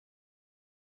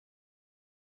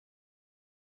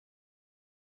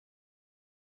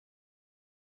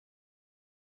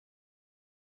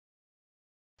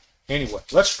Anyway,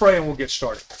 let's pray and we'll get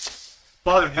started.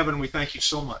 Father in heaven, we thank you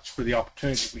so much for the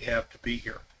opportunity we have to be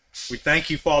here. We thank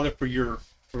you, Father, for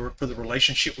the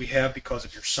relationship we have because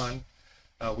of your Son.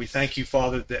 We thank you,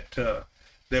 Father,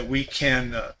 that we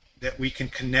can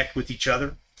connect with each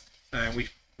other, and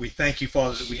we thank you,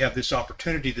 Father, that we have this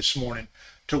opportunity this morning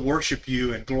to worship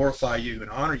you and glorify you and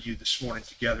honor you this morning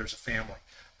together as a family.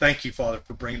 Thank you, Father,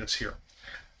 for bringing us here.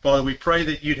 Father, we pray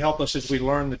that you'd help us as we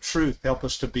learn the truth. Help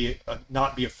us to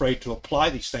not be afraid to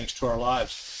apply these things to our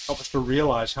lives. Help us to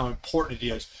realize how important it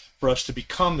is for us to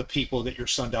become the people that your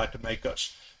Son died to make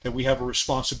us. That we have a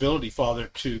responsibility,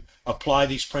 Father, to apply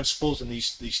these principles and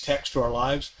these texts to our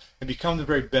lives and become the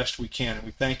very best we can. And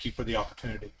we thank you for the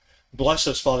opportunity. Bless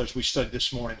us, Father, as we study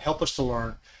this morning. Help us to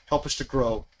learn, help us to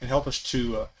grow, and help us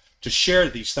to share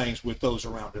these things with those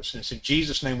around us. And it's in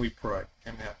Jesus' name we pray.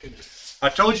 Amen. I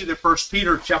told you that 1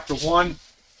 Peter chapter 1,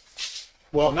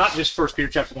 well, not just 1 Peter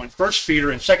chapter 1, 1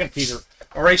 Peter and 2 Peter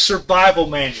are a survival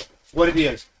manual. What it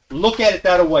is. Look at it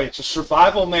that way. It's a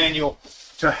survival manual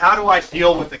to how do I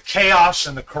deal with the chaos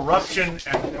and the corruption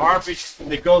and the garbage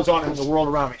that goes on in the world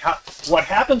around me. What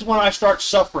happens when I start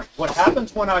suffering? What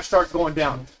happens when I start going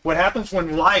down? What happens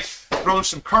when life throws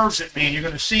some curves at me? And you're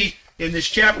going to see in this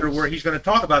chapter where he's going to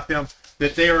talk about them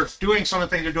that they are doing some of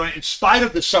the things they're doing in spite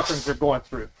of the sufferings they're going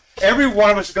through. Every one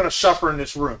of us is going to suffer in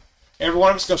this room. Every one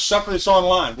of us is going to suffer this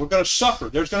online. We're going to suffer.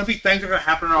 There's going to be things that are going to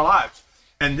happen in our lives.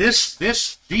 And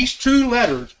these two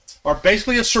letters are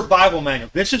basically a survival manual.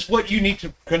 This is what you need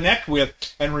to connect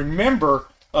with and remember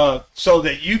so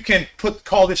that you can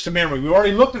call this to memory. We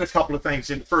already looked at a couple of things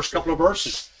in the first couple of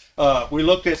verses. We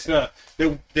looked at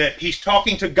that he's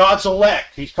talking to God's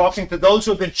elect. He's talking to those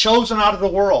who have been chosen out of the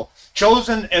world,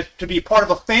 chosen to be part of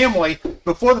a family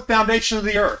before the foundation of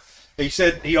the earth.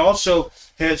 He also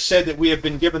has said that we have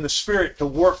been given the Spirit to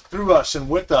work through us and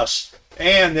with us,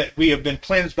 and that we have been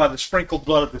cleansed by the sprinkled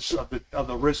blood of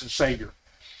the risen Savior.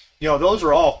 You know, those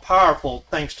are all powerful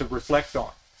things to reflect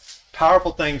on,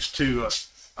 powerful things to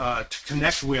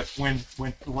connect with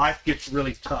when life gets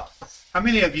really tough. How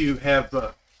many of you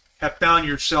have found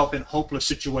yourself in hopeless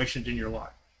situations in your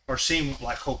life, or seem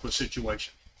like hopeless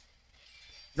situations?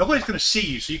 Nobody's going to see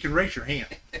you, so you can raise your hand.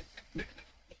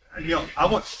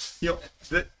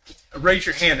 Raise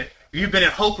your hand. If you've been in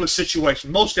a hopeless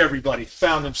situation, most everybody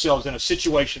found themselves in a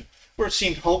situation where it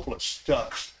seemed hopeless to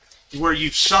us, where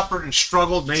you've suffered and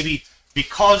struggled, maybe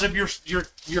because of your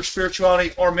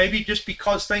spirituality, or maybe just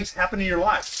because things happen in your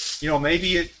life. You know,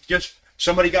 maybe it just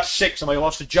somebody got sick, somebody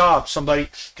lost a job, somebody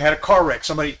had a car wreck,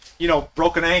 somebody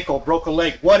broke an ankle, broke a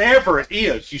leg, whatever it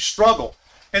is, you struggle,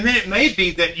 and then it may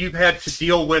be that you've had to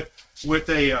deal with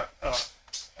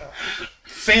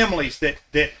families that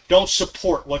don't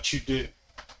support what you do,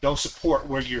 don't support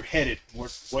where you're headed,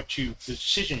 the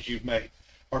decisions you've made.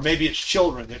 Or maybe it's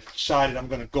children that decided I'm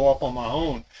going to go off on my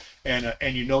own, and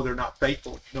they're not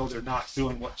faithful. They're not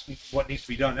doing what needs to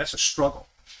be done. That's a struggle.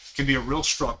 It can be a real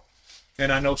struggle. And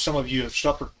I know some of you have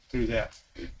suffered through that.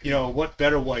 What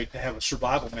better way to have a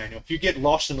survival manual? If you get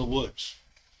lost in the woods,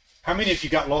 how many of you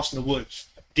got lost in the woods,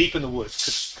 deep in the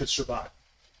woods, could survive?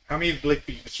 How many of you believe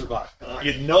you could survive?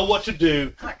 You know what to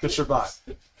do to survive.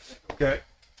 Okay?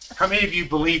 How many of you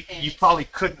believe you probably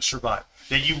couldn't survive,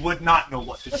 that you would not know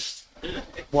what to do?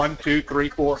 1, 2, 3,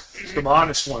 4. Some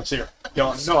honest ones here.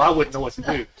 No, I wouldn't know what to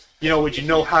do. Would you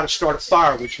know how to start a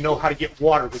fire? Would you know how to get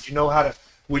water? Would you know how to?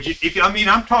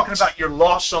 I'm talking about you're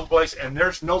lost someplace and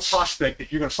there's no prospect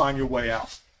that you're going to find your way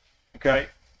out. Okay?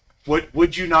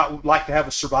 Would you not like to have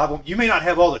a survival? You may not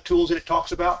have all the tools that it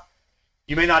talks about.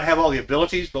 You may not have all the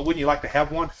abilities, but wouldn't you like to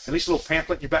have one? At least a little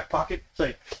pamphlet in your back pocket.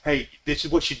 Say, hey, this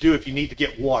is what you do if you need to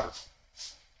get water.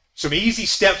 Some easy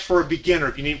steps for a beginner.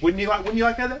 If you need, wouldn't you like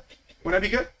to have that? Wouldn't that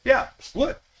be good? Yeah,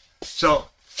 would. So,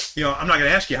 I'm not going to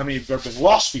ask you how many of you have ever been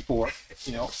lost before,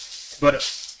 but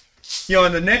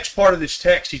in the next part of this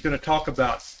text, he's going to talk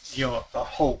about, a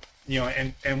hope,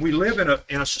 and we live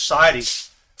in a society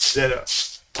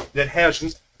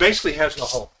that basically has no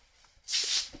hope.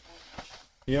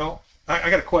 I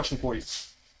got a question for you.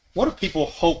 What do people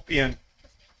hope in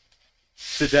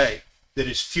today that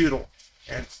is futile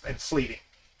and fleeting?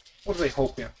 What do they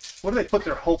hope in? What do they put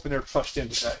their hope and their trust in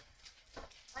today?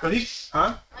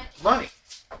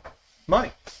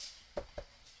 Money.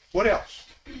 What else?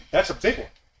 That's a big one.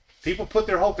 People put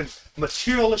their hope in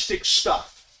materialistic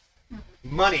stuff.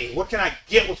 Money. What can I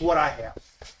get with what I have?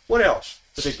 What else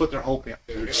do they put their hope in?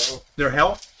 Their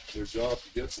health. Their job to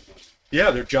get the money.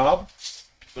 Yeah, their job.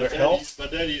 Their health. My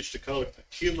daddy used to call it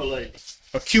accumulating.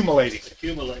 Accumulating.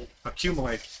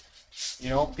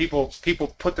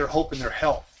 People put their hope in their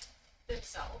health.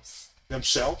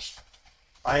 Themselves.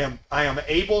 I am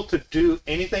able to do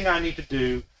anything I need to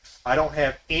do. I don't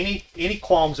have any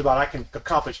qualms about I can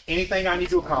accomplish anything I need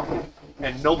to accomplish,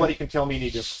 and nobody can tell me any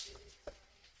different.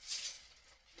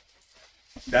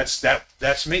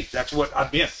 That's me. That's what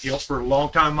I've been, for a long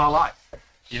time in my life.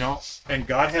 And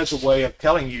God has a way of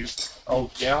telling you,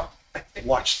 oh yeah,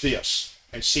 watch this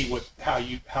and see how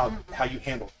you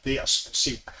handle this. And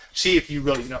see if you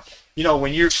really know.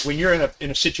 When you're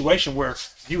in a situation where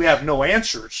you have no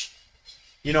answers,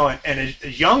 and a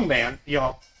young man,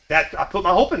 that I put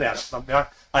my hope in that.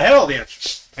 I had all the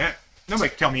answers. And nobody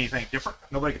could tell me anything different.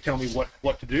 Nobody could tell me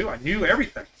what to do. I knew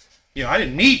everything. I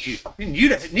didn't need you. I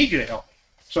didn't need you to help me.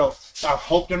 So I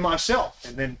hoped in myself,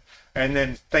 and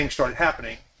then things started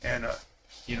happening, and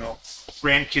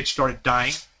grandkids started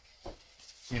dying.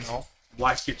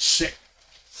 Wife gets sick.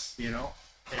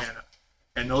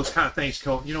 And those kind of things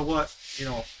go. You know what?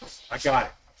 I got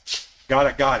it. God,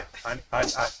 I got it.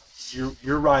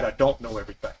 You're right. I don't know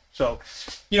everything. So,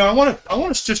 I want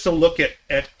us just to look at.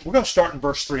 We're going to start in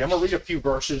verse 3. I'm going to read a few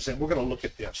verses, and we're going to look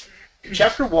at this.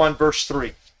 Chapter 1, verse 3.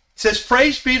 It says,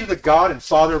 "Praise be to the God and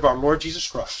Father of our Lord Jesus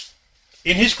Christ.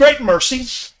 In his great mercy,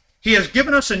 he has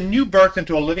given us a new birth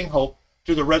into a living hope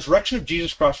through the resurrection of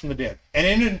Jesus Christ from the dead, and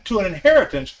into an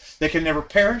inheritance that can never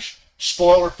perish,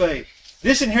 spoil, or fade.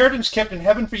 This inheritance kept in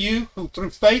heaven for you, who through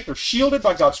faith are shielded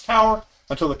by God's power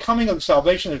until the coming of the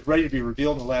salvation that is ready to be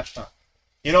revealed in the last time.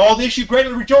 In all this you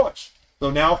greatly rejoice,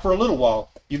 though now for a little while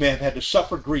you may have had to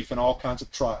suffer grief in all kinds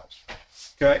of trials."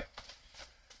 Okay?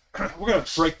 We're going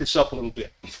to break this up a little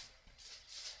bit.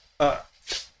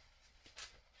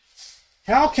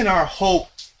 How can our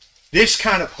hope, this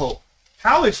kind of hope,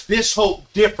 how is this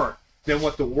hope different than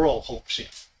what the world hopes in?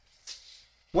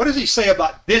 What does he say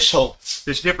about this hope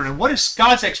that's different? And what is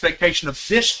God's expectation of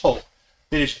this hope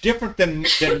that is different than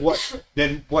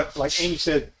what like Amy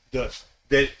said, that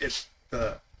it's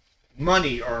the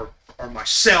money or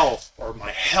myself or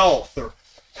my health, or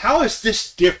how is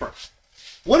this different?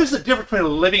 What is the difference between a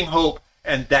living hope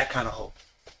and that kind of hope?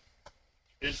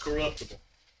 Incorruptible.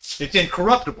 It's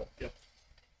incorruptible. Yep.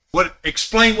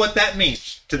 Explain what that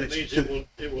means to the.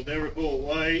 It will never go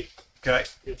away. Okay.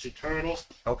 It's eternal.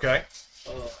 Okay.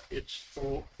 It's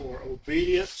for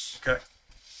obedience. Okay.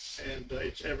 And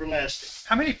it's everlasting.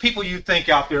 How many people you think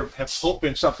out there have hope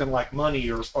in something like money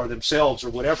or themselves or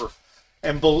whatever,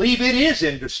 and believe it is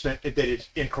that it's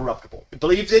incorruptible? It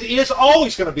believes it is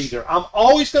always going to be there. I'm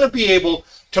always going to be able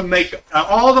to make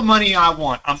all the money I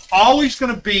want. I'm always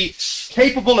going to be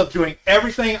capable of doing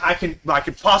everything I can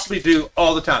possibly do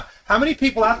all the time. How many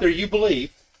people out there you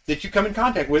believe that you come in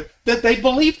contact with that they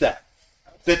believe that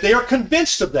they are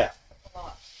convinced of that?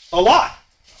 A lot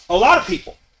of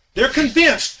people. They're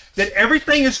convinced that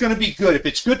everything is going to be good. If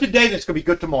it's good today, then it's going to be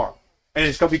good tomorrow. And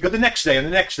it's going to be good the next day and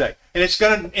the next day. And it's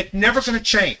never going to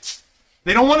change.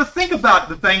 They don't want to think about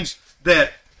the things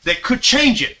that could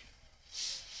change it.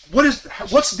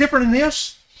 What's different in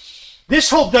this? This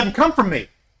hope doesn't come from me. It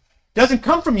doesn't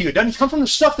come from you. It doesn't come from the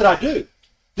stuff that I do.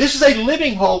 This is a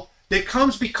living hope that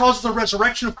comes because of the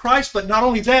resurrection of Christ, but not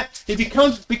only that, it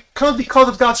becomes because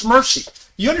of God's mercy.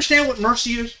 You understand what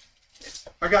mercy is?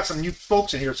 I got some new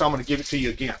folks in here, so I'm going to give it to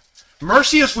you again.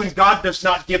 Mercy is when God does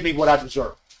not give me what I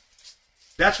deserve.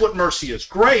 That's what mercy is.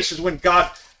 Grace is when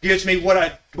God gives me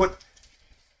what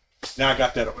now I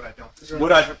got that. What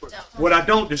I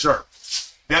don't deserve.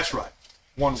 That's right.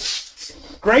 One word.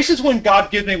 Grace is when God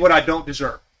gives me what I don't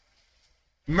deserve.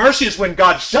 Mercy is when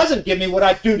God doesn't give me what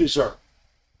I do deserve.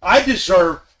 I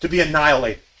deserve to be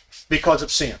annihilated because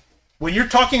of sin. When you're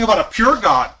talking about a pure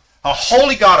God, a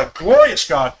holy God, a glorious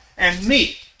God, and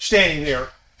me standing there,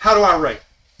 how do I rate?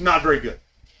 Not very good.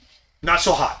 Not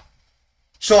so hot.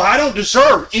 So I don't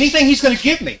deserve anything he's going to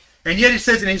give me. And yet it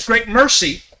says in his great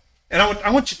mercy, and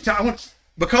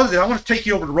because of that, I want to take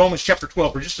you over to Romans chapter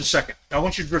 12 for just a second. I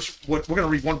want you to, we're going to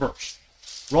read one verse.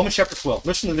 Romans chapter 12.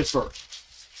 Listen to this verse.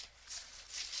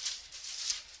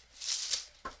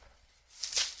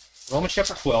 Romans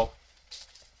chapter 12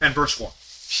 and verse 1.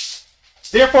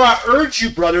 "Therefore I urge you,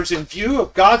 brothers, in view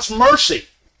of God's mercy,"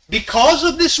 because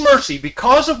of this mercy,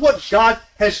 because of what God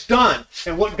has done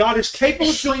and what God is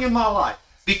capable of doing in my life,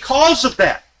 because of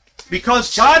that,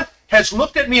 because God has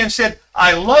looked at me and said,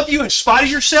 I love you in spite of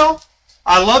yourself,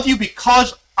 I love you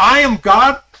because I am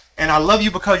God, and I love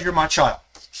you because you're my child.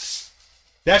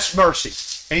 That's mercy.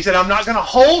 And he said, I'm not going to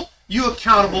hold you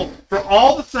accountable for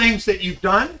all the things that you've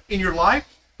done in your life,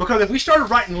 because if we started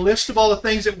writing a list of all the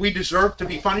things that we deserve to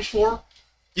be punished for,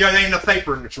 there ain't enough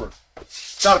paper in this room.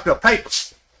 It's not enough paper.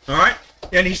 All right?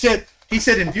 And he said,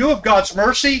 in view of God's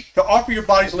mercy, to offer your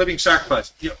bodies a living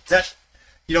sacrifice.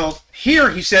 Here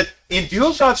he said, in view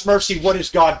of God's mercy, what has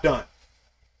God done?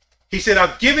 He said,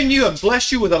 I've given you and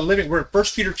blessed you with a living. We're in 1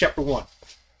 Peter chapter 1.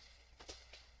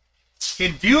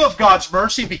 In view of God's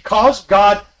mercy, because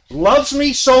God loves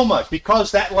me so much,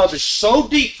 because that love is so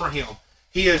deep for him,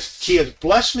 he has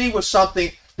blessed me with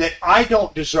something that I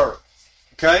don't deserve.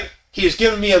 Okay? He has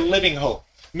given me a living hope.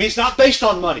 I mean, it's not based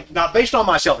on money, not based on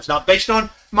myself. It's not based on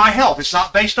my health. It's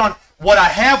not based on what I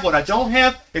have, what I don't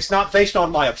have. It's not based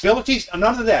on my abilities,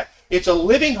 none of that. It's a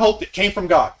living hope that came from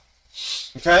God.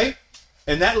 Okay?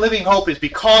 And that living hope is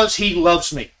because he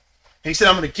loves me. And he said,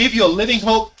 I'm going to give you a living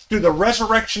hope through the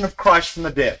resurrection of Christ from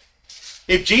the dead.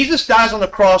 If Jesus dies on the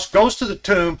cross, goes to the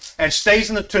tomb, and stays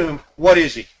in the tomb, what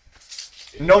is he?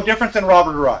 No different than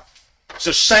Robert Wright. It's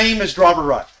the same as Robert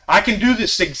Wright. I can do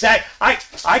this exact. I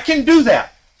can do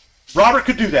that. Robert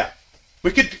could do that.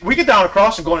 We could die on a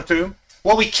cross and go in a tomb.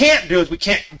 What we can't do is we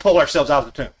can't pull ourselves out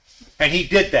of the tomb. And he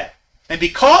did that. And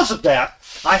because of that,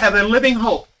 I have a living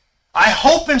hope. I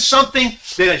hope in something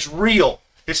that is real.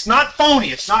 It's not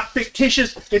phony. It's not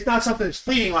fictitious. It's not something that's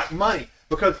fleeting like money.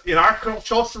 Because in our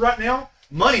culture right now,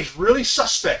 money's really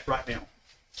suspect right now.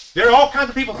 There are all kinds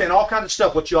of people saying all kinds of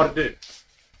stuff what you ought to do.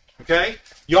 Okay?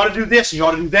 You ought to do this and you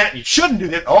ought to do that and you shouldn't do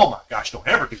that. Oh my gosh, don't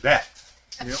ever do that.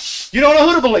 You don't know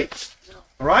who to believe.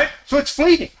 All right? So it's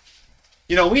fleeting.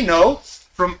 We know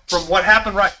from what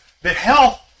happened that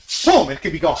health, boom, it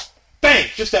could be gone. Bang,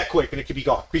 just that quick and it could be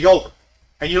gone. Be over.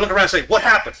 And you look around and say, what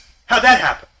happened? How'd that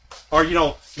happen? Or,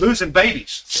 losing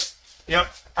babies.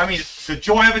 The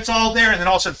joy of it's all there and then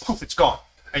all of a sudden, poof, it's gone.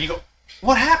 And you go,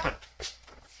 what happened?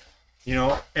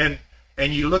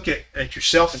 And you look at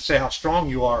yourself and say how strong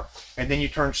you are, and then you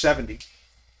turn 70.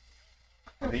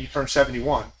 And then you turn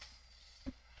 71.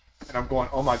 And I'm going,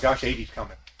 oh my gosh, 80's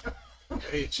coming.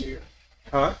 Hey, it's here.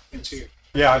 Huh? It's here.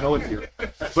 Yeah, I know it's here.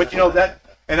 But that,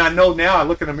 and I know now, I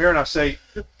look in the mirror and I say,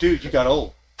 dude, you got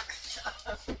old.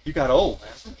 You got old,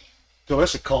 man.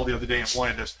 Delissa called the other day and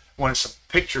wanted some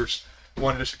pictures.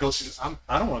 Wanted us to go through.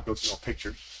 I don't want to go through no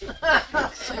pictures.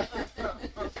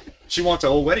 She wants an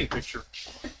old wedding picture.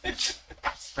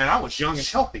 Man, I was young and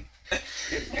healthy. I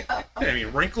didn't have any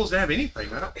wrinkles, didn't have anything.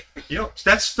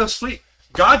 That's the sleep.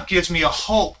 God gives me a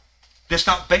hope that's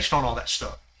not based on all that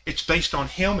stuff. It's based on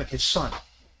him and his son.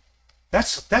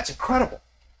 That's incredible.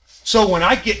 So when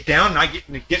I get down and I get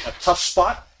in a tough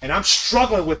spot and I'm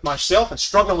struggling with myself and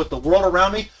struggling with the world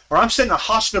around me, or I'm sitting in a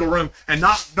hospital room and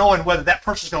not knowing whether that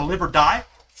person's going to live or die,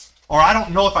 or I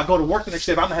don't know if I go to work the next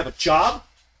day if I'm going to have a job,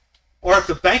 or if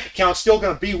the bank account's still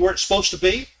going to be where it's supposed to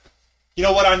be, you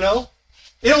know what I know?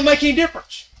 It don't make any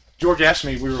difference. George asked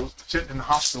me, we were sitting in the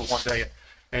hospital one day,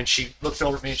 and she looked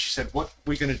over at me and she said, what are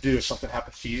we going to do if something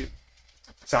happens to you?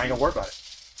 I said, I ain't going to worry about it.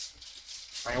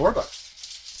 I ain't going to worry about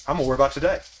it. I'm going to worry about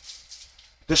today.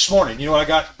 This morning, you know what I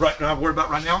got I'm worried about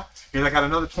right now? Is I got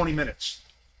another 20 minutes,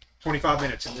 25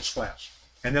 minutes in this class.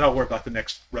 And then I'll worry about the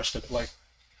rest of it later.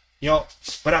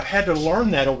 But I've had to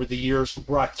learn that over the years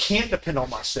where I can't depend on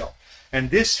myself. And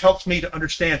this helps me to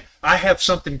understand I have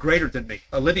something greater than me,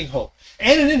 a living hope,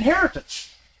 and an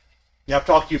inheritance. I've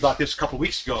talked to you about this a couple of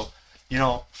weeks ago.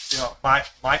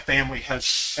 My family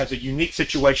has a unique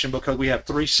situation because we have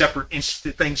 3 separate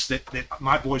things that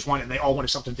my boys want, and they all wanted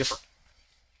something different.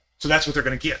 So that's what they're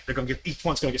going to get. They're going to get, each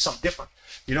one's going to get something different,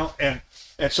 and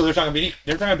so there's not going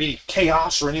to be any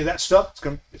chaos or any of that stuff. It's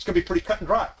going to be pretty cut and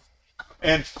dry.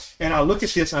 And I look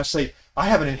at this and I say, I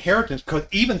have an inheritance, because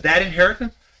even that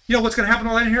inheritance, you know what's going to happen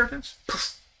to all that inheritance?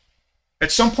 Poof.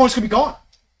 At some point, it's going to be gone.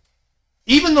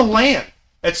 Even the land,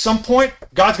 at some point,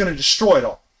 God's going to destroy it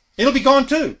all. It'll be gone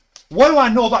too. What do I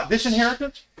know about this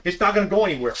inheritance? It's not going to go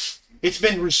anywhere. It's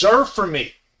been reserved for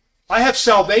me. I have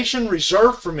salvation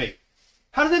reserved for me.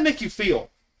 How does that make you feel?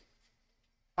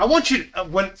 I want you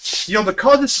to,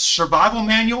 because it's a survival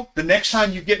manual, the next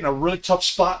time you get in a really tough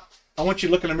spot, I want you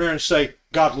to look in the mirror and say,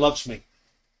 God loves me.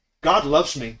 God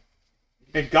loves me.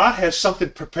 And God has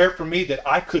something prepared for me that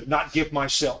I could not give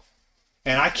myself.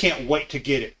 And I can't wait to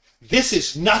get it. This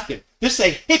is nothing. This is a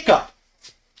hiccup.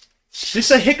 This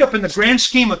is a hiccup in the grand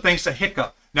scheme of things, a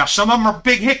hiccup. Now, some of them are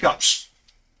big hiccups.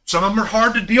 Some of them are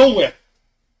hard to deal with.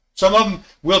 Some of them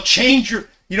will change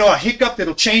a hiccup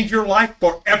that'll change your life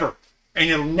forever. And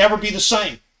it'll never be the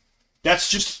same. That's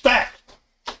just a fact.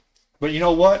 But you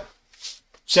know what?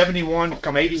 71,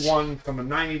 come 81, come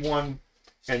 91,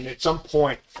 and at some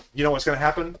point, you know what's going to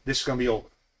happen? This is going to be over.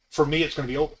 For me, it's going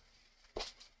to be over.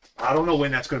 I don't know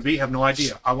when that's going to be. I have no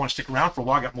idea. I want to stick around for a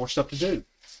while. I got more stuff to do.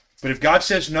 But if God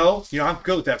says no, I'm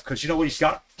good with that, because you know what he's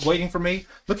got waiting for me?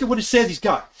 Look at what it says he's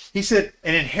got. He said,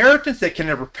 an inheritance that can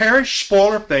never perish,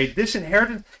 spoil, or fade. This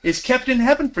inheritance is kept in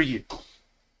heaven for you.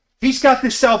 He's got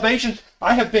this salvation.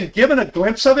 I have been given a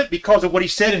glimpse of it because of what he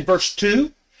said in verse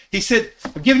 2. He said,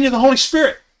 I'm giving you the Holy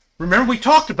Spirit. Remember, we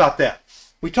talked about that.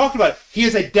 We talked about it. He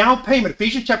is a down payment.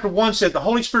 Ephesians chapter 1 says the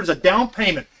Holy Spirit is a down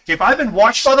payment. If I've been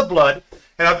washed by the blood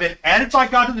and I've been added by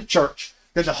God to the church,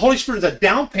 then the Holy Spirit is a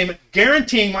down payment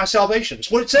guaranteeing my salvation. That's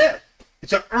what it said.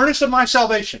 It's an earnest of my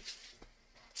salvation.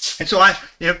 And so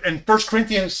in 1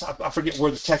 Corinthians, I forget where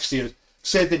the text is,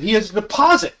 said that he is a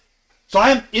deposit.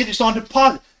 So it is on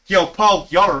deposit. Paul,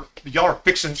 y'all are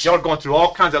going through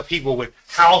all kinds of upheaval with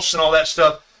house and all that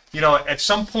stuff. At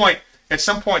some point,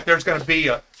 there's going to be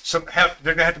there's going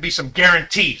to have to be some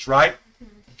guarantees, right?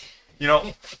 Is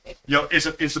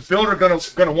the builder going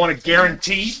to want to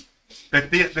guarantee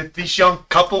that this young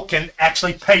couple can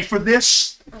actually pay for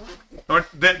this?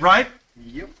 Right?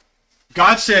 Yep.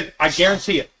 God said, I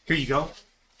guarantee it. Here you go.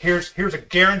 Here's a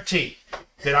guarantee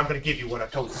that I'm going to give you what I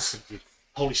told you to give you.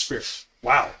 Holy Spirit.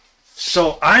 Wow.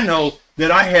 So I know that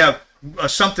I have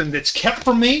something that's kept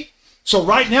from me. So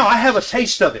right now I have a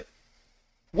taste of it.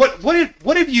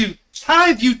 How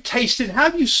have you tasted, how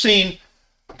have you seen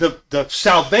the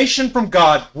salvation from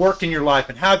God work in your life,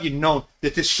 and how have you known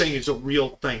that this thing is a real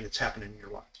thing that's happening in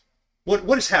your life?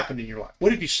 What has happened in your life?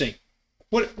 What have you seen?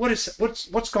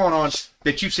 What's going on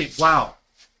that you've seen? Wow,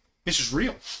 this is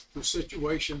real. The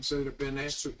situations that have been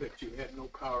answered that you had no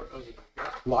power other than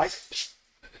God. Like,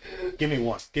 give me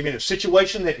one. Give me a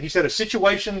situation that he said, a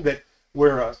situation that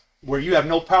where you have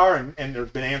no power and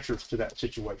there's been answers to that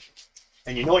situation,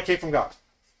 and you know it came from God.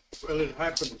 Well, it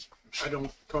happened. I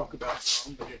don't talk about it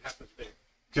long, but it happened there.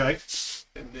 Okay.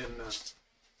 And then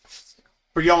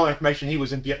For y'all information, he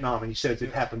was in Vietnam and he says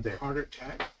it happened there. heart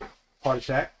attack, Heart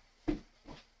attack.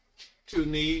 2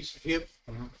 knees, hip,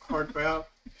 heart valve.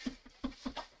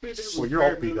 Well, you're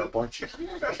all beat up, aren't you?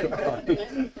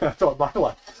 I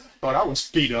thought I was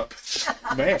beat up.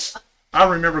 Man, I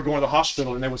remember going to the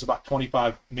hospital and there was about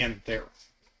 25 men there.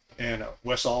 And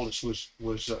Wes Aldis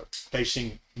was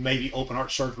facing maybe open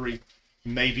heart surgery,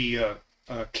 maybe a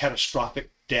catastrophic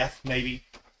death, maybe,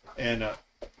 and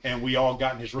we all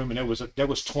got in his room, and there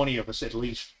was 20 of us at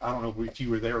least. I don't know if you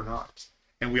were there or not,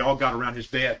 and we all got around his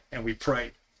bed and we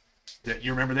prayed. That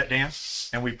you remember that, Dan?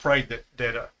 And we prayed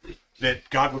that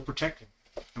God would protect him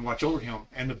and watch over him,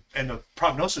 and the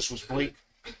prognosis was bleak.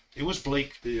 It was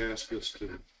bleak. He asked us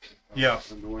to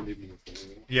anoint him with the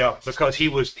oil. Yeah, because he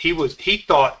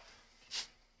thought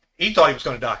he was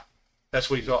going to die. That's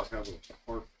what he thought. Have a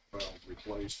heart valve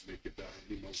replaced, make it die.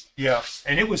 He knows. Yeah,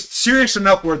 and it was serious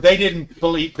enough where they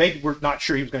were not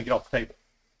sure he was going to get off the table.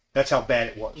 That's how bad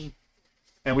it was.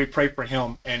 And we prayed for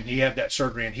him, and he had that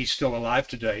surgery, and he's still alive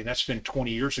today. And that's been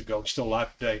 20 years ago. He's still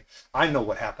alive today. I know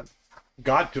what happened.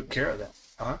 God took care of that.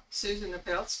 Huh? Susan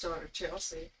Appel's daughter,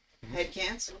 Chelsea, had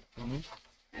cancer, and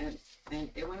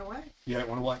it went away. Yeah, it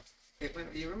went away.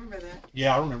 You remember that?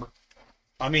 Yeah, I remember.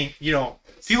 I mean, people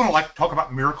don't like to talk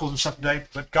about miracles and stuff today,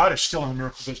 but God is still in the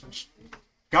miracle business.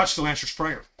 God still answers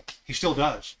prayer. He still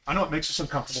does. I know it makes us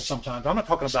uncomfortable sometimes. I'm not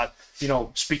talking about,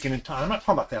 speaking in tongues. I'm not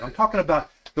talking about that. I'm talking about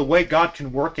the way God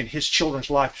can work in his children's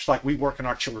life, just like we work in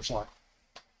our children's life.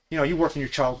 You work in your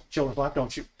children's life,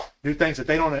 don't you? Do things that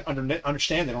they don't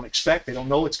understand, they don't expect, they don't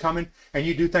know it's coming, and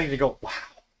you do things and go, wow,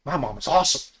 my mom is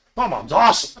awesome. My mom's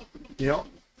awesome. Yeah.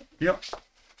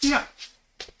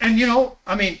 And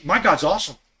my God's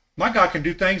awesome. My God can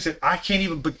do things that I can't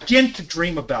even begin to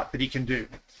dream about that he can do.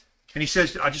 And he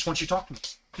says, I just want you to talk to me.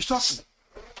 Just talk to me.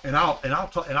 And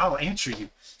I'll answer you.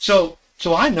 So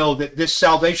I know that this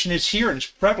salvation is here and it's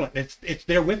prevalent. It's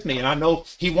there with me. And I know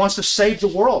he wants to save the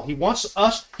world. He wants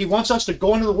us to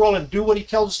go into the world and do what he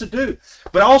tells us to do.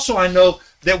 But also I know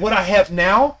that what I have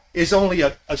now is only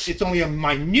it's only a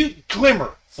minute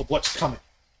glimmer of what's coming.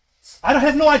 I don't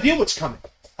have no idea what's coming.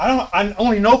 I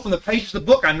only know from the pages of the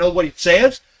book. I know what it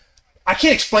says. I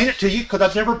can't explain it to you because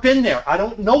I've never been there. I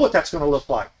don't know what that's going to look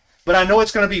like. But I know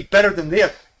it's going to be better than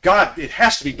this. God, it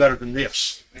has to be better than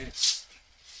this.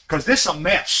 Because this is a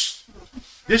mess.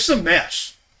 This is a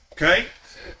mess. Okay?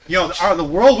 The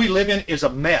world we live in is a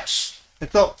mess.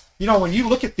 And so, when you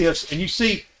look at this and you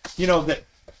see,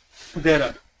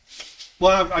 that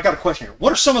well, I got a question here.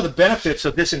 What are some of the benefits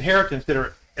of this inheritance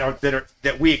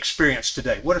that we experience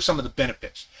today? What are some of the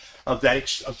benefits of that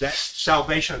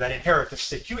salvation, of that inheritance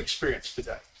that you experience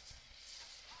today?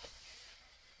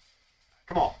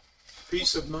 Come on.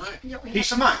 Peace of mind.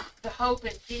 Peace of mind. The hope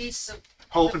and peace of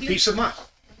Hope the and peace of mind.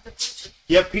 the future.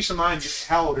 You have peace of mind.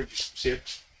 How old are you, Sid?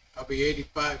 I'll be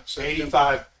 85. September.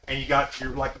 85, and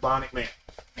you're like the Bionic Man.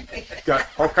 Got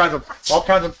all kinds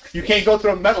of. You can't go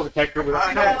through a metal detector without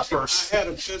I knowing had, first. I had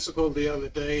a physical the other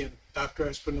day, and Dr.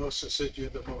 Espinosa said you're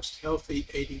the most healthy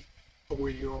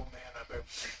 84-year-old man I've ever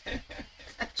met.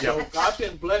 So I've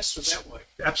been blessed in that way.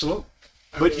 Absolutely.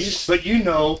 But you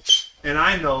know, and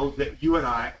I know that you and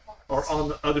I are on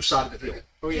the other side of the hill.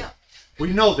 Oh, yeah.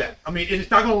 We know that. I mean, it's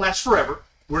not going to last forever.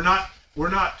 We're not,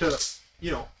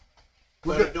 you know,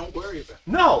 we're But gonna, don't worry about it.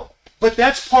 no. But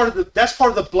that's part of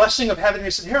the blessing of having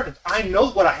this inheritance. I know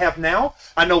what I have now.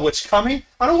 I know what's coming.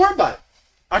 I don't worry about it.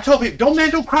 I told people,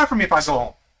 don't cry for me if I go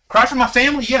home. Cry for my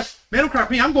family, yes. Man, don't cry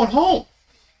for me. I'm going home.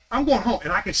 I'm going home,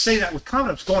 and I can say that with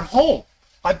confidence. Going home.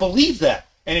 I believe that,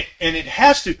 and it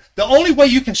has to. The only way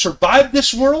you can survive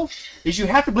this world is you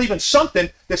have to believe in something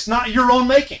that's not your own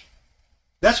making.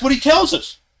 That's what he tells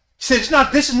us. He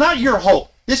said, this is not your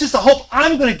hope. This is the hope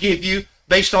I'm going to give you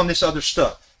based on this other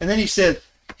stuff. And then he said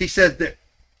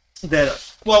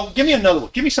that well, give me another one.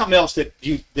 Give me something else that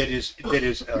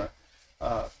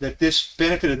this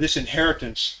benefit of this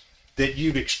inheritance that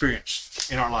you've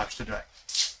experienced in our lives today.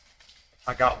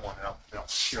 I got one. I'll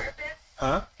share it. Purpose.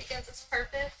 Huh? It gives us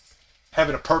purpose.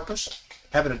 Having a purpose,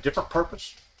 having a different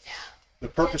purpose, Yeah. the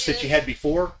purpose that you had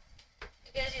before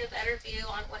It gives you a better view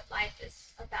on what life is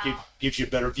about. gives you a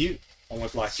better view on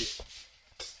what life is.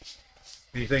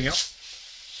 Anything else?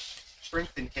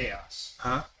 Strength in chaos.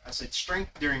 Huh? I said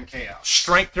strength during chaos.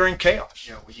 Strength during chaos.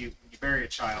 You know, when you bury a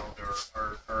child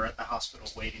or at the hospital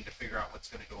waiting to figure out what's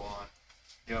going to go on,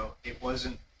 you know, it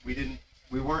wasn't,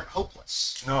 we weren't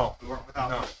hopeless. No. We weren't without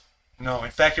No. hope. No,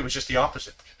 in fact, it was just the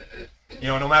opposite. You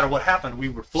know, no matter what happened, we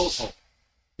were full of hope.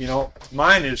 You know,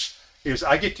 mine is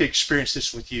I get to experience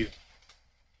this with you.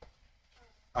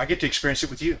 I get to experience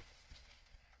it with you.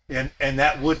 And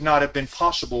that would not have been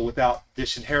possible without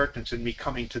this inheritance and me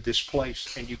coming to this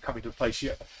place and you coming to the place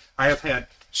yet. I have had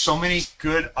so many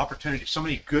good opportunities, so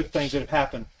many good things that have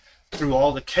happened through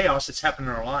all the chaos that's happened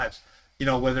in our lives. You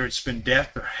know, whether it's been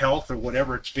death or health or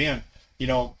whatever it's been, you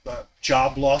know,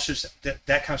 job losses, that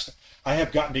kind of stuff. I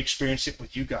have gotten to experience it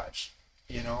with you guys,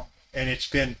 you know, and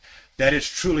that is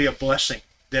truly a blessing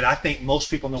that I think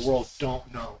most people in the world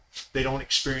don't know. They don't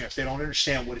experience. They don't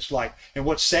understand what it's like. And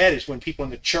what's sad is when people in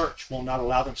the church will not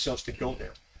allow themselves to go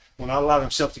there, will not allow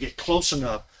themselves to get close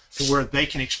enough to where they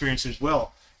can experience it as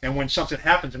well. And when something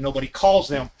happens and nobody calls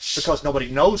them because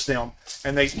nobody knows them,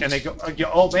 and they go,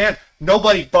 oh man,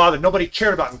 nobody bothered, nobody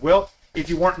cared about them. Well, if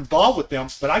you weren't involved with them,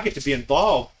 but I get to be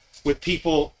involved with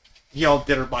people, you know,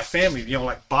 that are my family, you know,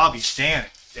 like Bobby, Stan,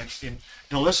 and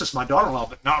Melissa's my daughter-in-law,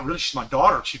 but not really. She's my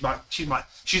daughter.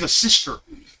 She's a sister,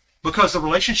 because the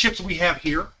relationships we have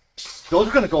here, those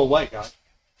are going to go away, guys.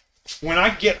 When I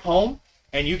get home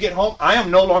and you get home, I am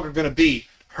no longer going to be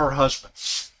her husband.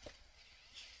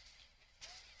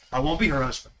 I won't be her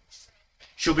husband.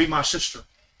 She'll be my sister,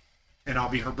 and I'll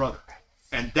be her brother.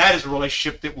 And that is a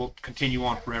relationship that will continue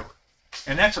on forever.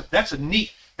 And that's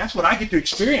what I get to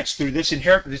experience through this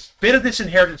inheritance, this bit of this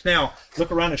inheritance now.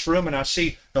 Look around this room and I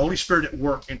see the Holy Spirit at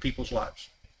work in people's lives.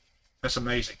 That's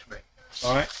amazing to me.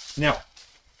 All right? Now,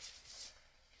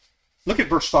 look at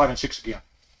verse 5 and 6 again.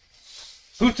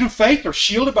 Who through faith are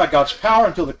shielded by God's power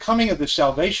until the coming of the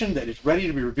salvation that is ready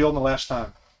to be revealed in the last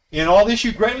time. In all this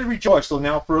you greatly rejoice, though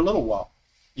now for a little while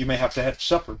you may have to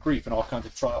suffer grief and all kinds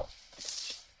of trials.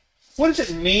 What does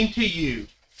it mean to you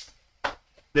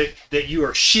that you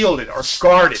are shielded or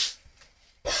guarded?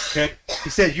 Okay? He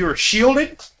says you are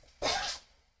shielded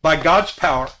by God's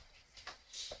power.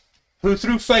 Who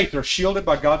through faith are shielded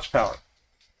by God's power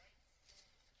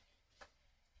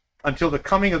until the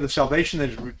coming of the salvation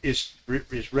that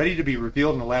is ready to be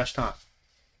revealed in the last time.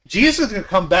 Jesus is going to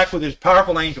come back with his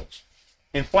powerful angels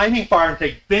in flaming fire and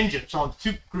take vengeance on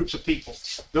two groups of people.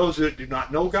 Those that do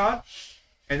not know God,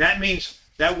 and that means,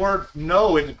 that word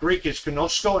know in the Greek is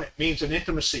gnosko, and it means an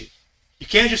intimacy. You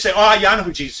can't just say, oh, yeah, I know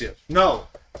who Jesus is. No,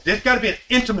 there's got to be an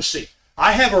intimacy.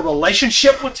 I have a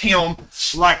relationship with him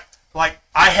like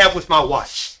I have with my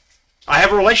wife. I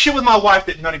have a relationship with my wife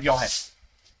that none of y'all have.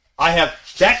 I have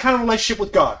that kind of relationship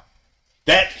with God.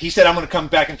 That he said, I'm going to come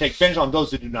back and take vengeance on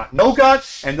those that do not know God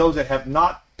and those that have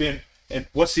not been, and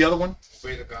what's the other one?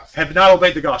 Obey the gospel. Have not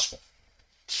obeyed the gospel.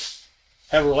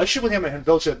 Have a relationship with him and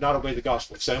those that have not obeyed the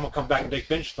gospel. He said, I'm going to come back and take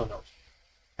vengeance on those.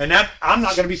 And that I'm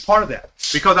not going to be part of that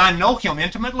because I know him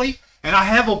intimately and I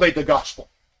have obeyed the gospel.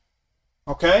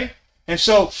 Okay? And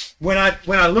so when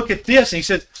I look at this and he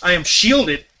says, I am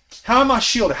shielded, how am I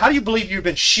shielded? How do you believe you've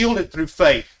been shielded through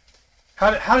faith? How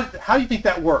do you think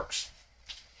that works?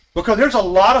 Because there's a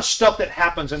lot of stuff that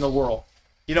happens in the world.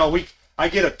 You know, I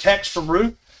get a text from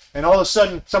Ruth, and all of a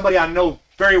sudden somebody I know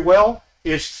very well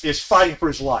is fighting for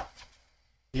his life.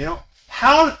 You know,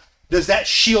 how does that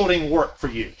shielding work for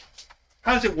you?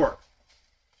 How does it work?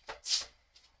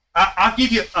 I'll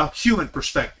give you a human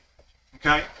perspective.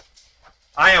 Okay,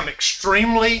 I am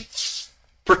extremely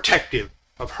protective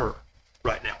of her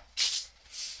right now.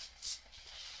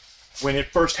 When it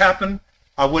first happened,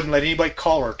 I wouldn't let anybody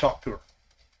call her or talk to her.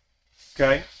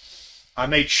 Okay? I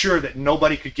made sure that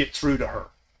nobody could get through to her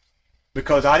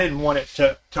because I didn't want it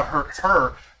to hurt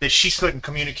her that she couldn't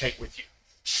communicate with you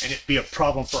and it'd be a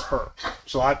problem for her.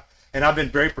 So I've been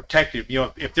very protective. You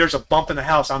know, if there's a bump in the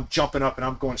house, I'm jumping up and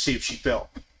I'm going to see if she fell.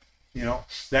 You know,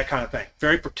 that kind of thing.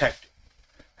 Very protective.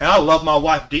 And I love my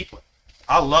wife deeply.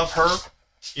 I love her,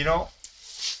 you know,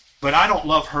 but I don't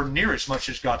love her near as much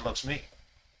as God loves me.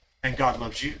 And God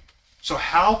loves you. So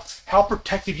how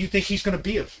protective you think he's going to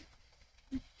be of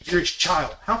you? If you're his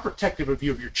child, how protective of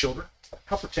you of your children?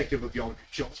 How protective of you of your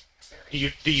children?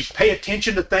 Do you pay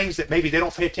attention to things that maybe they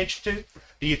don't pay attention to?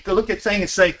 Do you look at things and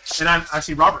say, and I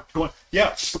see Robert going,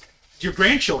 yeah, your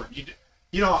grandchildren.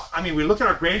 You know, I mean, we look at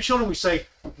our grandchildren, we say,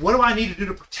 what do I need to do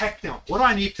to protect them? What do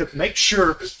I need to make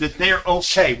sure that they're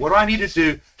okay? What do I need to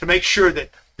do to make sure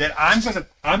that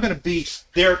I'm gonna be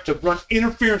there to run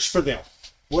interference for them?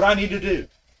 What do I need to do?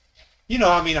 You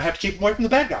know, I mean, I have to keep them away from the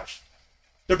bad guys.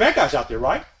 There are bad guys out there,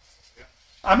 right?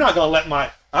 I'm not gonna let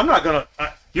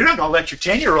you're not gonna let your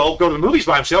 10-year-old go to the movies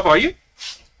by himself, are you?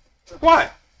 Why?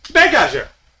 Bad guys there.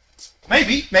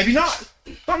 Maybe not.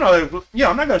 I'm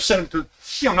not gonna send him to.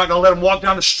 I'm not gonna let him walk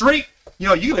down the street. You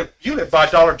know, you live by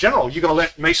Dollar General. You gonna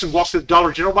let Mason walk to the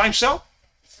Dollar General by himself?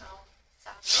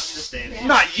 Understand.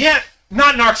 Not yet.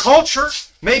 Not in our culture.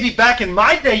 Maybe back in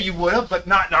my day you would have, but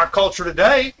not in our culture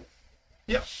today.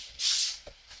 Yeah.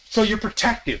 So you're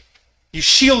protective. You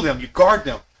shield them. You guard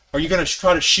them. Are you going to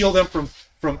try to shield them from?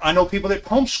 I know people that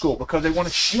homeschool because they want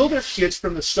to shield their kids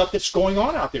from the stuff that's going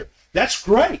on out there. That's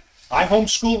great. I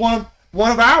homeschooled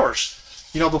one of ours,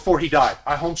 you know, before he died.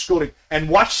 I homeschooled him and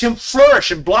watched him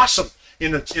flourish and blossom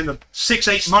in the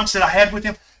 6-8 months that I had with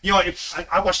him. You know,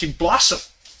 I watched him blossom,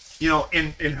 you know,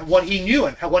 in what he knew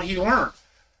and what he learned.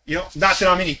 You know, not that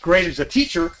I'm any great as a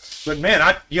teacher, but man,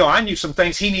 I knew some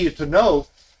things he needed to know,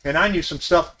 and I knew some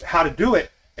stuff how to do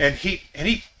it, and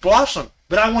he blossomed.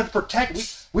 But I wanted to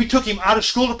protect. We took him out of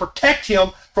school to protect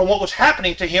him from what was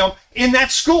happening to him in that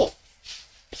school.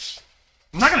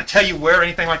 I'm not going to tell you where or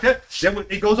anything like that.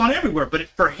 It goes on everywhere. But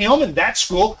for him in that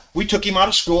school, we took him out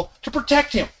of school to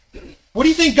protect him. What do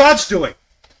you think God's doing?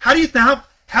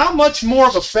 How much more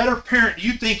of a better parent do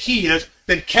you think he is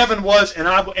than Kevin was and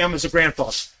I am as a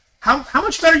grandfather? How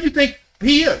much better do you think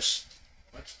he is?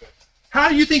 How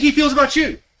do you think he feels about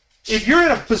you? If you're in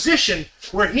a position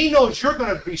where he knows you're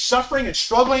going to be suffering and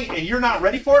struggling and you're not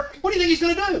ready for it, what do you think he's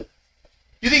going to do?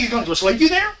 You think he's going to just leave you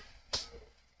there?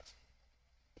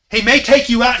 He may take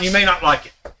you out and you may not like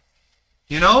it.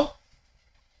 You know?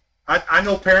 I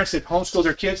know parents that homeschool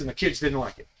their kids and the kids didn't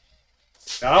like it.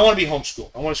 Now, I want to be homeschooled.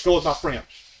 I want to school with my friends.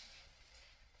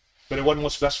 But it wasn't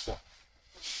what's best for them.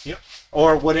 You know?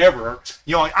 Or whatever.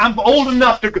 You know, I'm old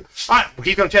enough to go.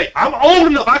 He's going to tell you, I'm old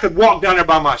enough I could walk down there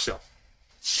by myself.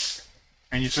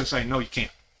 And you're going to say, no, you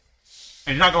can't.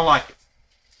 And you're not going to like it.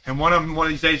 And one of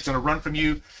these days is going to run from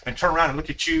you and turn around and look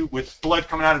at you with blood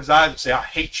coming out of his eyes and say, I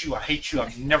hate you,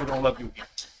 I'm never going to love you again.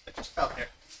 Out there.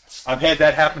 I've had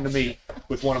that happen to me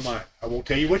with one of mine. I won't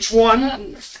tell you which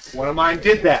one. One of mine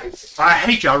did that. I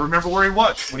hate you. I remember where he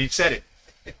was when he said it.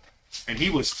 And he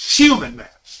was fuming mad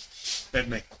at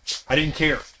me. I didn't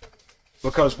care.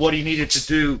 Because what he needed to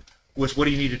do was what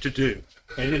he needed to do.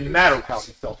 And it didn't matter how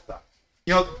he felt about it.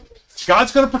 You know,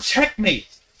 God's going to protect me.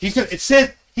 He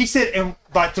said, and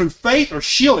through faith or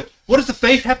shield it. What does the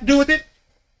faith have to do with it?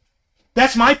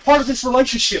 That's my part of this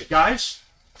relationship, guys.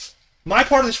 My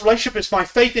part of this relationship is my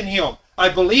faith in him. I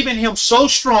believe in him so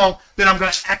strong that I'm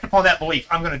going to act upon that belief.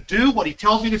 I'm going to do what he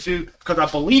tells me to do because I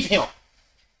believe him.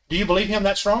 Do you believe him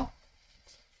that strong?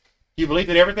 Do you believe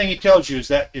that everything he tells you is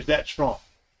that strong?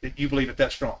 That you believe it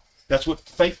that strong? That's what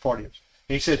the faith part is.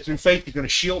 And he said, through faith, he's going to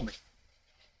shield me.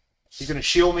 He's going to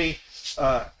shield me.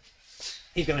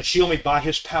 He's going to shield me by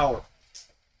his power.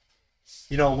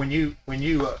 You know, when your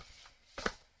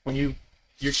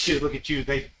kids look at you,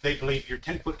 they believe you're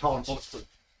 10 foot tall and bulletproof.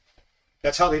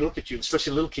 That's how they look at you,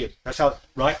 especially little kids. That's how,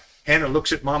 right? Hannah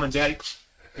looks at mom and daddy.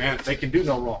 Man, they can do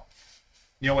no wrong.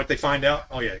 You know what they find out?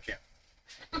 Oh, yeah, they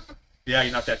can. Yeah,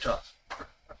 you're not that tough.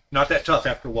 Not that tough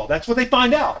after a while. That's what they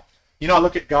find out. You know, I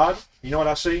look at God. You know what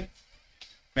I see?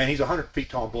 Man, he's 100 feet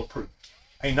tall and bulletproof.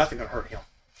 Ain't nothing going to hurt him.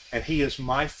 And he is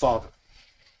my father.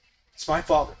 It's my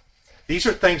father. These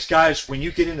are things, guys, when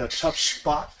you get in a tough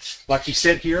spot, like he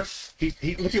said here, he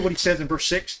look at what he says in verse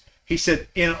 6. He said,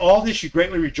 in all this you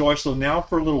greatly rejoice, though now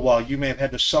for a little while you may have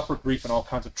had to suffer grief in all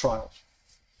kinds of trials.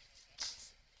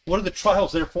 What are the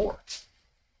trials there for?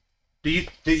 Do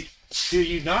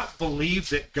you not believe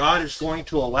that God is going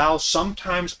to allow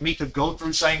sometimes me to go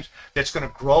through things that's going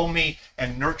to grow me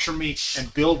and nurture me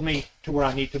and build me to where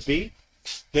I need to be?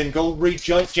 Then go read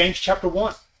James chapter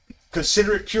 1.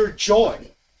 Consider it pure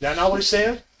joy that not what it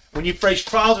says? When you face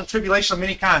trials and tribulations of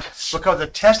many kinds, because the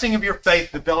testing of your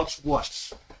faith develops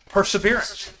what?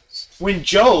 Perseverance. When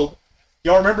Job,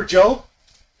 y'all remember Job?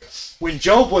 When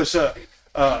Job was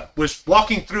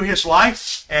walking through his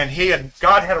life, and he and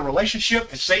God had a relationship,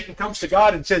 and Satan comes to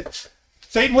God and said,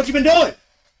 Satan, what you been doing?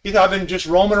 He said, I've been just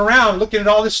roaming around looking at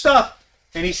all this stuff.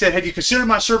 And he said, have you considered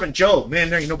my servant Job? Man,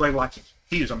 there ain't nobody like him.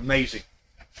 He is amazing.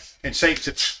 And Satan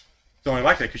said, it's only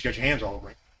like that because you got your hands all over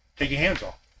him. Take your hands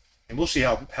off. And we'll see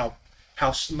how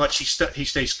much he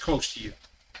stays close to you.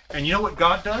 And you know what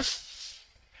God does?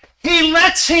 He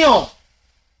lets him.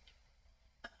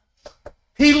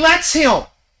 He lets him.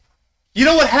 You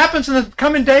know what happens in the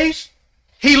coming days?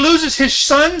 He loses his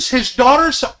sons, his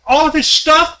daughters, all of his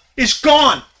stuff is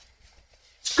gone.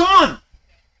 It's gone.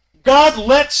 God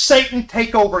lets Satan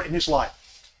take over in his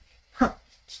life. Huh.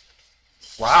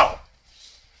 Wow.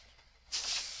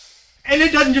 And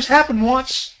it doesn't just happen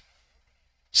once.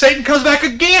 Satan comes back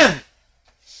again.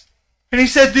 And he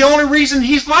said the only reason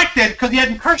he's like that, because he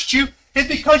hadn't cursed you, is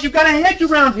because you've got a hedge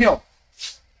around him.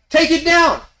 Take it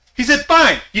down. He said,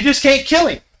 fine, you just can't kill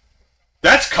him.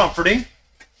 That's comforting.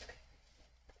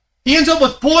 He ends up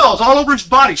with boils all over his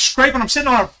body, scraping them, sitting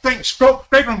on a thing,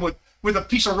 scraping them with a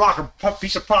piece of rock or a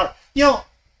piece of product. You know,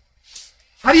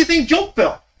 how do you think Job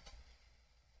felt?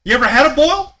 You ever had a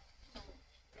boil?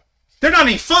 They're not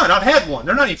any fun. I've had one.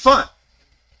 They're not any fun.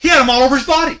 He had them all over his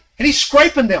body, and he's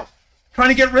scraping them, trying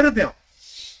to get rid of them.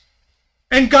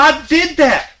 And God did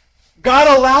that.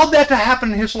 God allowed that to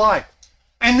happen in his life.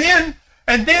 And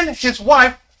then his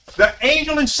wife, the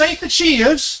angel and saint that she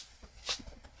is,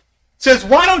 says,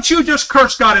 why don't you just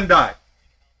curse God and die?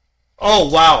 Oh,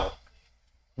 wow.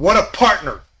 What a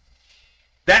partner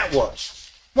that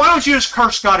was. Why don't you just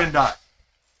curse God and die?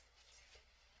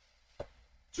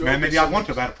 Man, maybe I'd want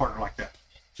to have had a partner like that.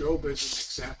 Job is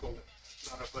an example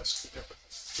that none of us could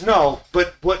ever. No,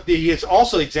 but what he is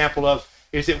also an example of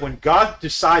is that when God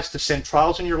decides to send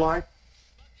trials in your life,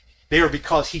 they are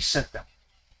because he sent them.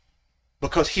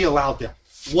 Because he allowed them.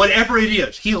 Whatever it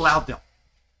is, he allowed them.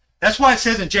 That's why it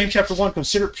says in James chapter 1,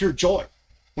 consider it pure joy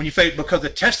when you faith, because the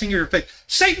testing of your faith.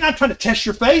 Satan's not trying to test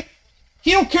your faith.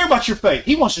 He don't care about your faith.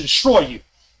 He wants to destroy you.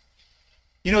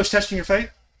 You know he's testing your faith?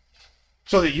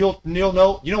 So that you'll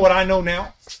know. You know what I know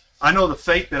now? I know the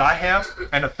faith that I have,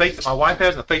 and the faith that my wife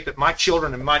has, and the faith that my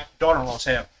children and my daughter-in-laws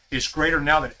have is greater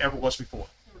now than it ever was before.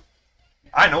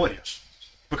 I know it is.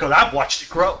 Because I've watched it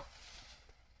grow.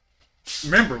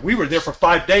 Remember, we were there for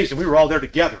 5 days and we were all there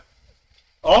together.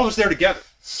 All of us there together.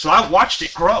 So I watched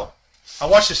it grow. I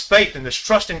watched this faith and this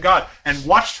trust in God and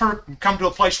watched her come to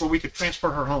a place where we could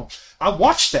transfer her home. I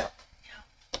watched that.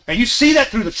 And you see that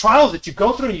through the trials that you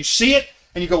go through, and you see it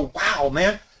and you go, wow,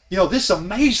 man, you know, this is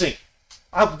amazing.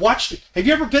 I've watched it. Have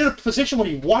you ever been in a position where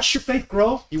you watched your faith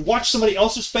grow? You watched somebody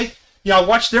else's faith? You know, I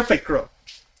watched their faith grow.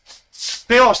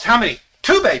 They lost how many?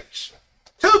 2 babies.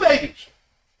 2 babies.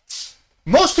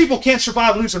 Most people can't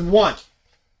survive losing one.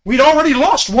 We'd already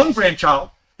lost 1 grandchild,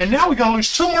 and now we're going to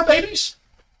lose 2 more babies?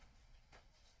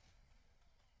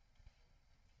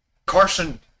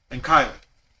 Carson and Kylie.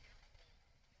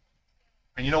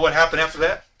 And you know what happened after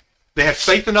that? They had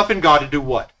faith enough in God to do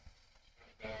what?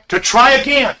 To try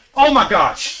again. Oh my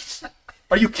gosh.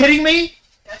 Are you kidding me?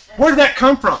 Where did that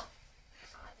come from?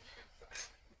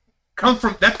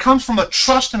 That comes from a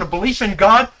trust and a belief in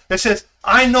God that says,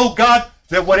 I know, God,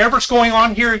 that whatever's going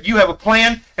on here, you have a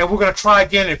plan, and we're going to try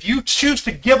again. If you choose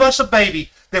to give us a baby,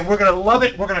 then we're going to love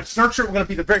it, we're going to nurture it, we're going to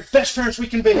be the very best parents we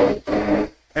can be.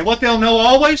 And what they'll know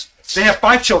always, they have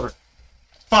 5 children.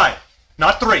 5.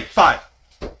 Not 3, 5.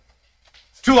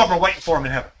 2 of them are waiting for them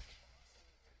in heaven.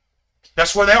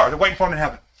 That's where they are. They're waiting for them in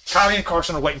heaven. Kylie and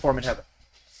Carson are waiting for them in heaven.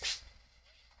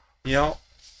 You know,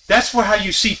 that's how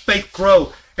you see faith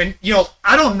grow. And, you know,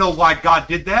 I don't know why God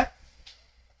did that.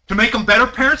 To make them better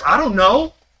parents? I don't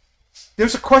know.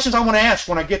 There's the questions I want to ask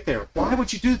when I get there. Why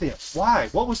would you do this? Why?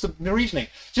 What was the reasoning?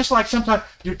 Just like sometimes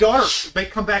your daughter may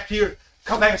come back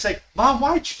and say, Mom,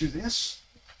 why did you do this?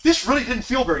 This really didn't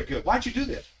feel very good. Why'd you do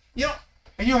this? You know,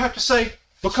 and you'll have to say,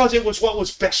 because it was what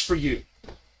was best for you.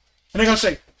 And they're going to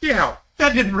say, yeah,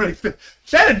 that didn't really fit.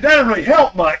 That didn't really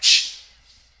help much.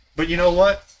 But you know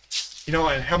what? You know,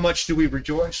 and how much do we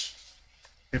rejoice?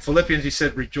 In Philippians, he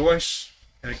said, rejoice.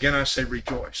 And again, I say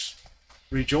rejoice.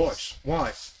 Rejoice.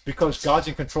 Why? Because God's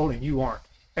in control and you aren't.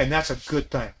 And that's a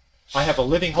good thing. I have a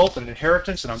living hope and an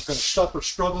inheritance, and I'm going to suffer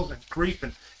struggles and grief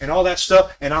and all that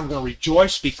stuff, and I'm going to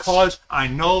rejoice because I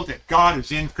know that God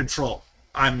is in control.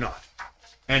 I'm not.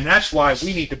 And that's why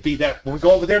we need to be that. When we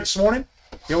go over there this morning,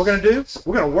 you know what we're going to do?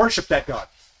 We're going to worship that God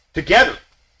together.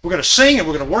 We're going to sing, and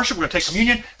we're going to worship. We're going to take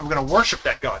communion, and we're going to worship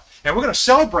that God. And we're going to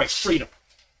celebrate freedom.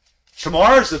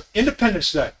 Tomorrow is the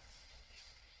Independence Day.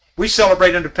 We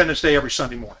celebrate Independence Day every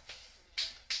Sunday morning.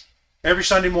 Every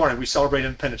Sunday morning we celebrate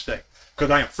Independence Day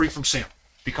because I am free from sin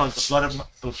because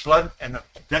the blood and the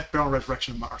death, burial, and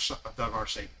resurrection of our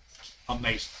Savior.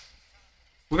 Amazing.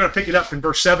 We're going to pick it up in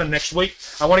verse 7 next week.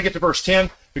 I want to get to verse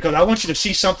 10 because I want you to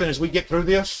see something as we get through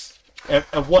this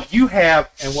of what you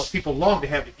have and what people long to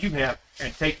have that you have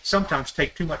and sometimes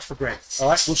take too much for granted. All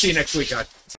right? We'll see you next week, guys.